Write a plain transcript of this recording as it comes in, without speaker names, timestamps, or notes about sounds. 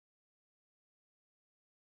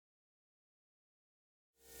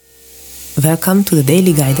Welcome to the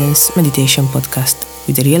Daily Guidance Meditation Podcast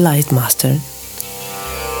with the Realized Master.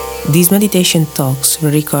 These meditation talks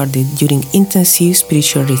were recorded during intensive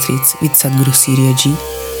spiritual retreats with Sadhguru Siriyoji.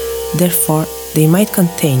 Therefore, they might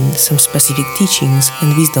contain some specific teachings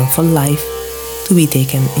and wisdom for life to be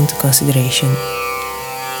taken into consideration.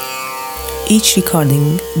 Each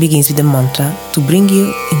recording begins with a mantra to bring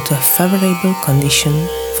you into a favorable condition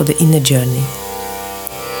for the inner journey.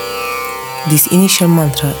 This initial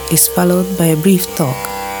mantra is followed by a brief talk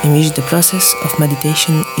in which the process of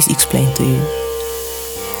meditation is explained to you.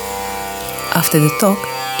 After the talk,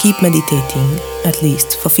 keep meditating at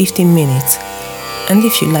least for 15 minutes, and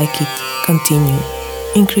if you like it, continue,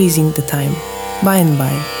 increasing the time by and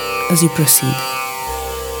by as you proceed.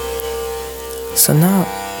 So now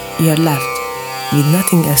you are left with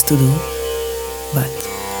nothing else to do but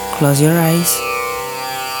close your eyes,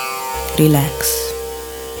 relax,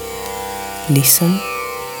 listen,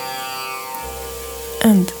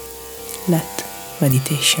 and let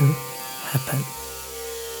meditation happen.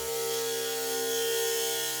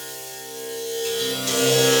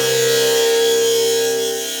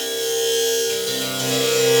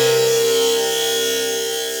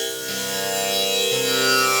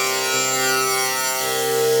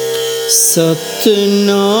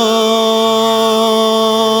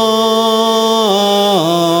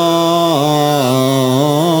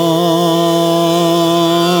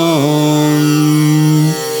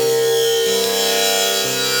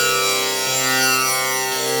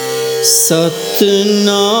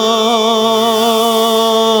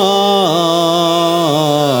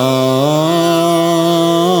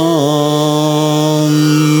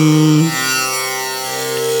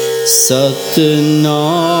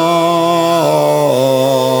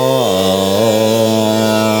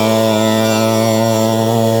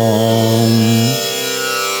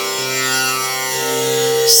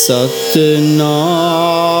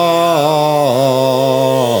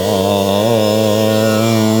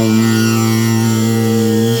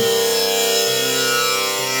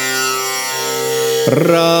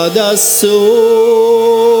 Radha Soami,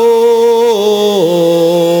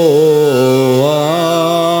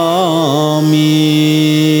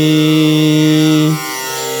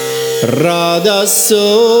 Radha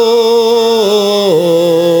Soami,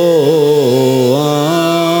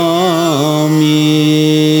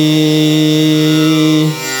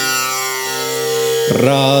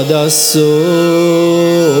 Radha Soami.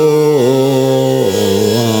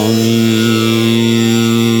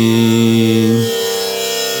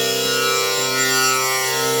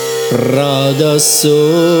 Radha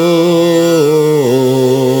Soami,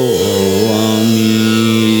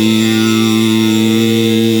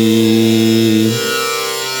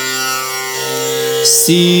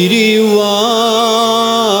 Siri Vaheguru,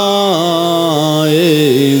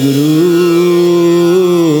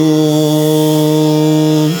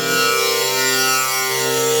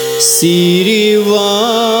 Siri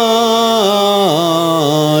Vaheguru,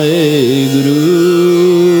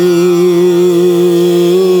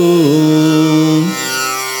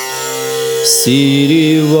 Siri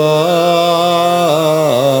Vaheguru,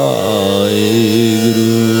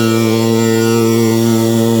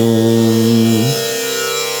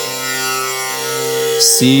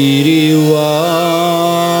 Siri Vaheguru.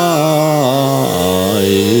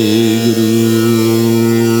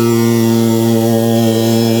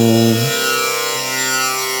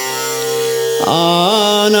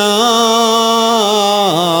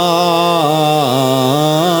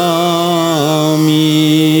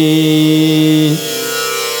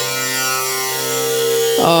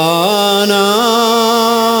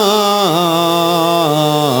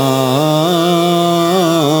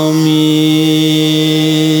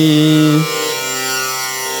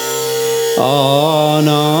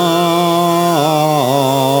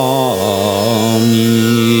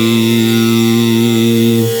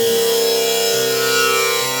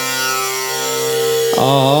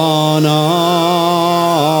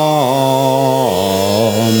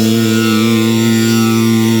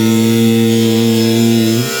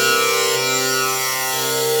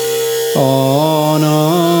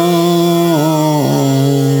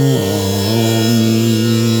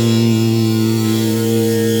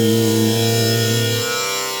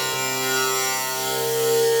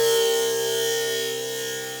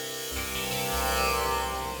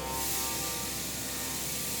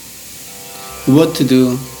 What to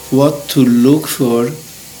do, what to look for,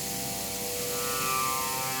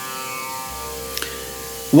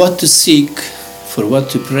 what to seek, for what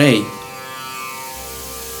to pray.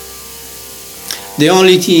 The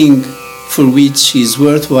only thing for which is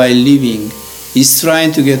worthwhile living is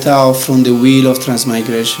trying to get out from the wheel of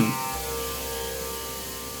transmigration.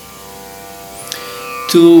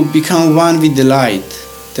 to become one with the light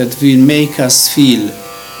that will make us feel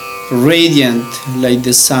radiant like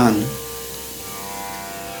the sun,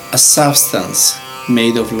 a substance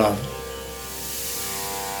made of love.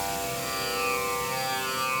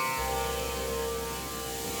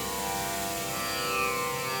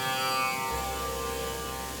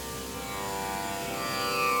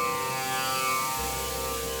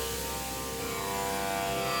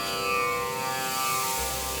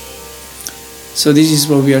 So this is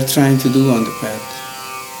what we are trying to do on the path.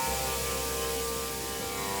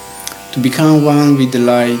 To become one with the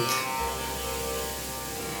light.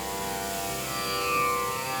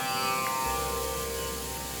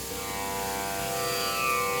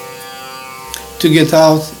 To get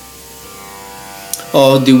out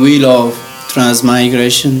of the wheel of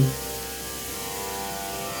transmigration.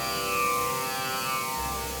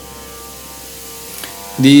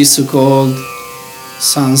 The so-called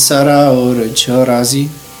Sansara or Jarazi.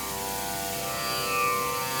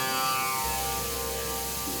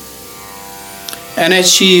 And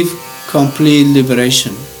achieve complete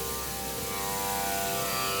liberation.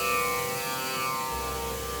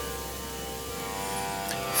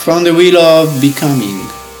 From the wheel of becoming.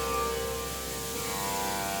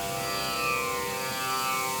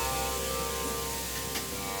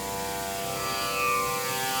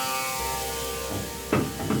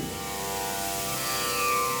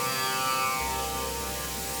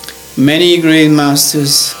 Many great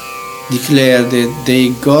masters declare that they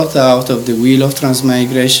got out of the wheel of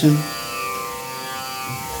transmigration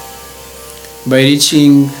by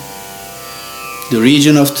reaching the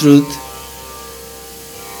region of truth,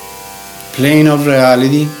 plane of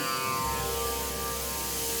reality,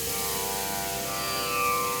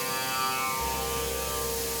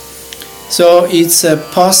 so it's a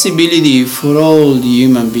possibility for all the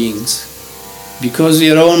human beings, because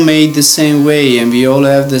we are all made the same way and we all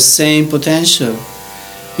have the same potential.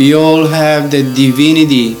 We all have the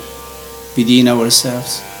divinity within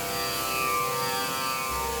ourselves.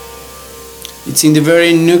 It's in the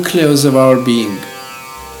very nucleus of our being.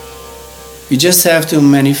 We just have to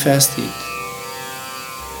manifest it.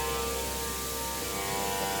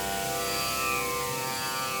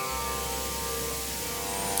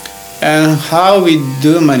 And how we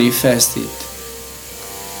do manifest it?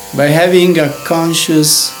 By having a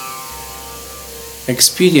conscious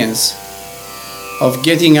experience of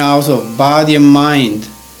getting out of body and mind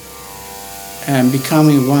and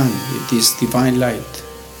becoming one with this divine light,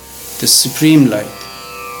 the supreme light.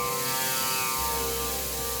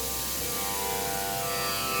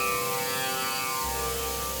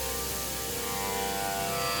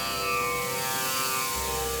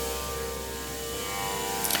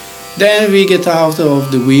 Then we get out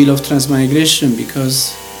of the wheel of transmigration,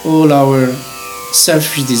 because all our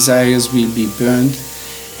selfish desires will be burned,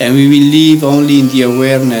 and we will live only in the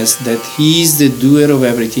awareness that He is the doer of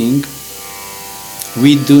everything.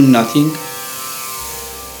 We do nothing.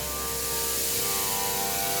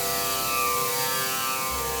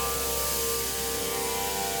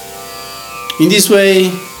 In this way,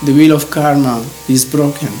 the wheel of karma is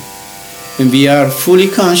broken, and we are fully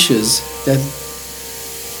conscious that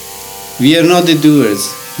we are not the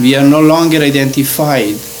doers. We are no longer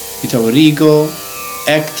identified with our ego,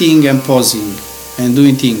 acting and posing and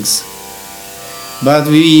doing things. But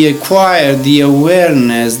we acquire the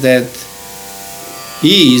awareness that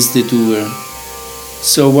He is the doer.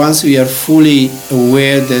 So once we are fully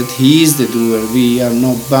aware that He is the doer, we are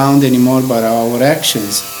not bound anymore by our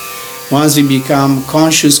actions. Once we become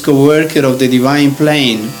conscious co-worker of the divine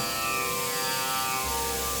plane,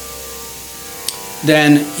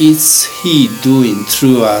 then it's He doing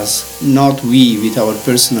through us, not we with our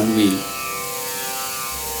personal will.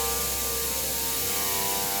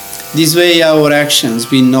 This way our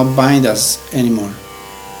actions will not bind us anymore.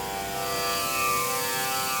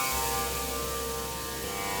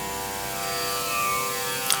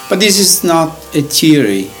 But this is not a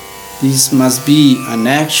theory. This must be an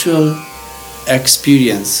actual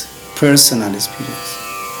experience, personal experience.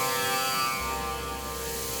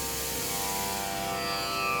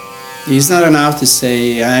 It's not enough to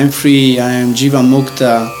say, I am free, I am Jiva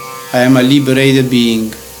Mukta, I am a liberated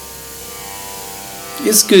being.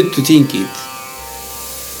 It's good to think it,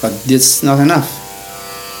 but it's not enough.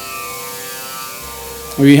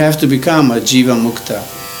 We have to become a Jiva Mukta,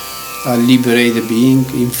 a liberated being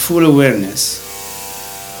in full awareness.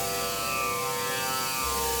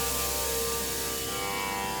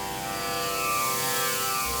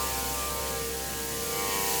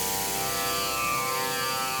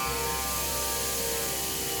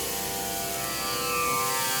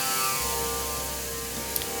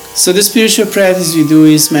 So the spiritual practice we do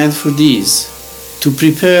is meant for this, to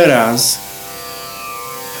prepare us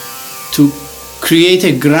to create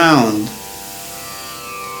a ground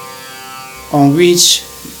on which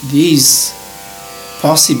this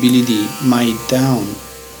possibility might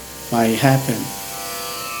happen,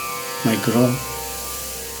 might grow.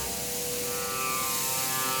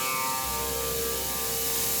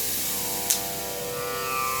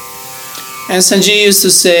 And Sanji used to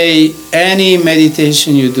say, any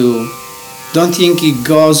meditation you do, don't think it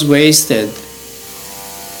goes wasted.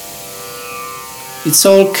 It's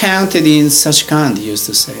all counted in Sachkhand, he used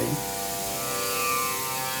to say.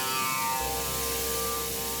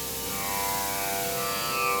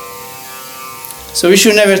 So we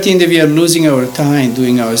should never think that we are losing our time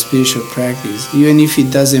doing our spiritual practice, even if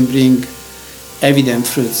it doesn't bring evident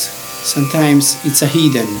fruits. Sometimes it's a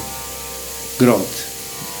hidden growth,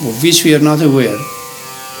 of which we are not aware.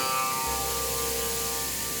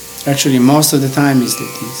 Actually, most of the time is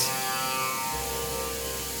like this.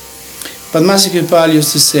 But Master Kripal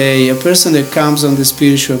used to say, a person that comes on the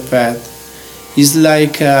spiritual path is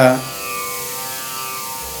like a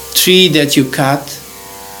tree that you cut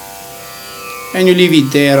and you leave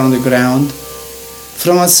it there on the ground.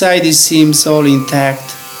 From outside it seems all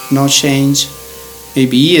intact, no change.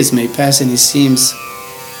 Maybe years may pass and it seems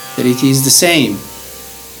that it is the same.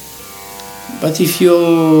 But if you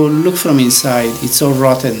look from inside, it's all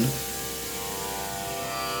rotten.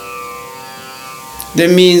 That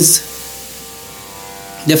means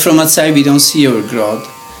that from outside we don't see our growth,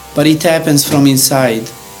 but it happens from inside.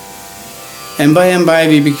 And by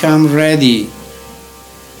we become ready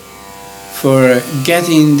for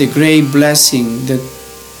getting the great blessing that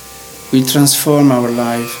will transform our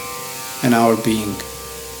life and our being.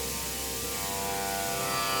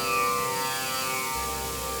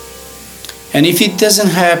 And if it doesn't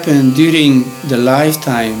happen during the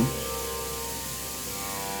lifetime,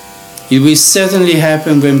 it will certainly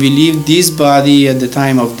happen when we leave this body at the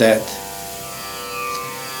time of death.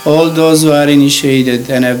 All those who are initiated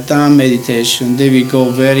and have done meditation, they will go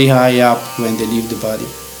very high up when they leave the body.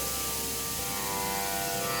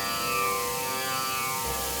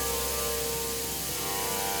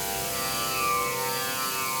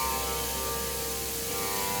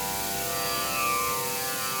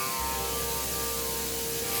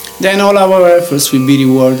 Then all our efforts will be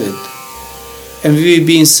rewarded. And we will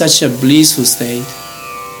be in such a blissful state,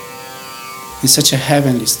 in such a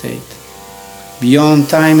heavenly state, beyond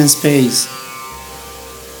time and space.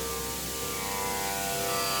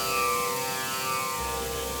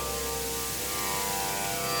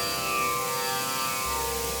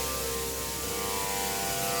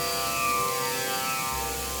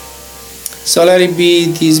 So let it be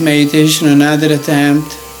this meditation another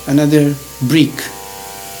attempt, another brick.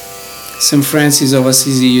 St. Francis of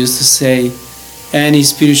Assisi used to say, any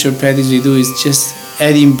spiritual practice we do is just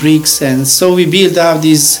adding bricks, and so we build up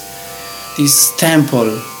this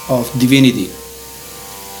temple of divinity.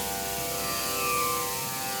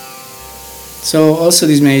 So also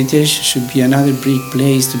this meditation should be another brick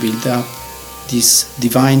place to build up this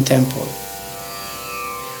divine temple,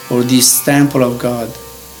 or this temple of God.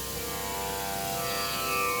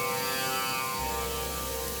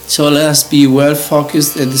 So let us be well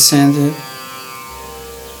focused at the center.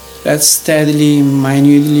 Let's steadily,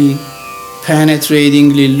 minutely,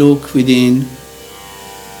 penetratingly look within,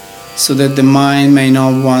 so that the mind may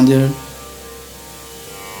not wander.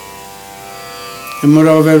 And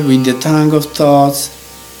moreover, with the tongue of thoughts,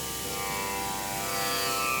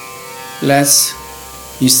 let's,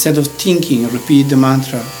 instead of thinking, repeat the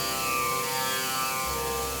mantra,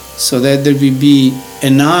 so that there will be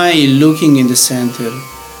an eye looking in the center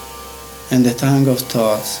and the tongue of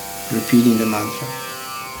thoughts repeating the mantra.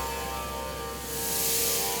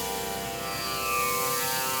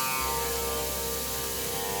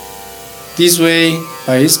 This way,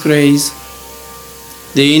 by His grace,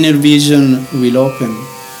 the inner vision will open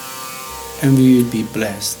and we will be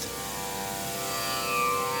blessed.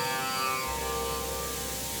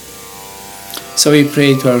 So we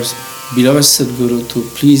pray to our beloved Sadguru to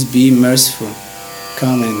please be merciful,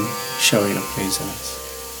 come and shower your praise on us.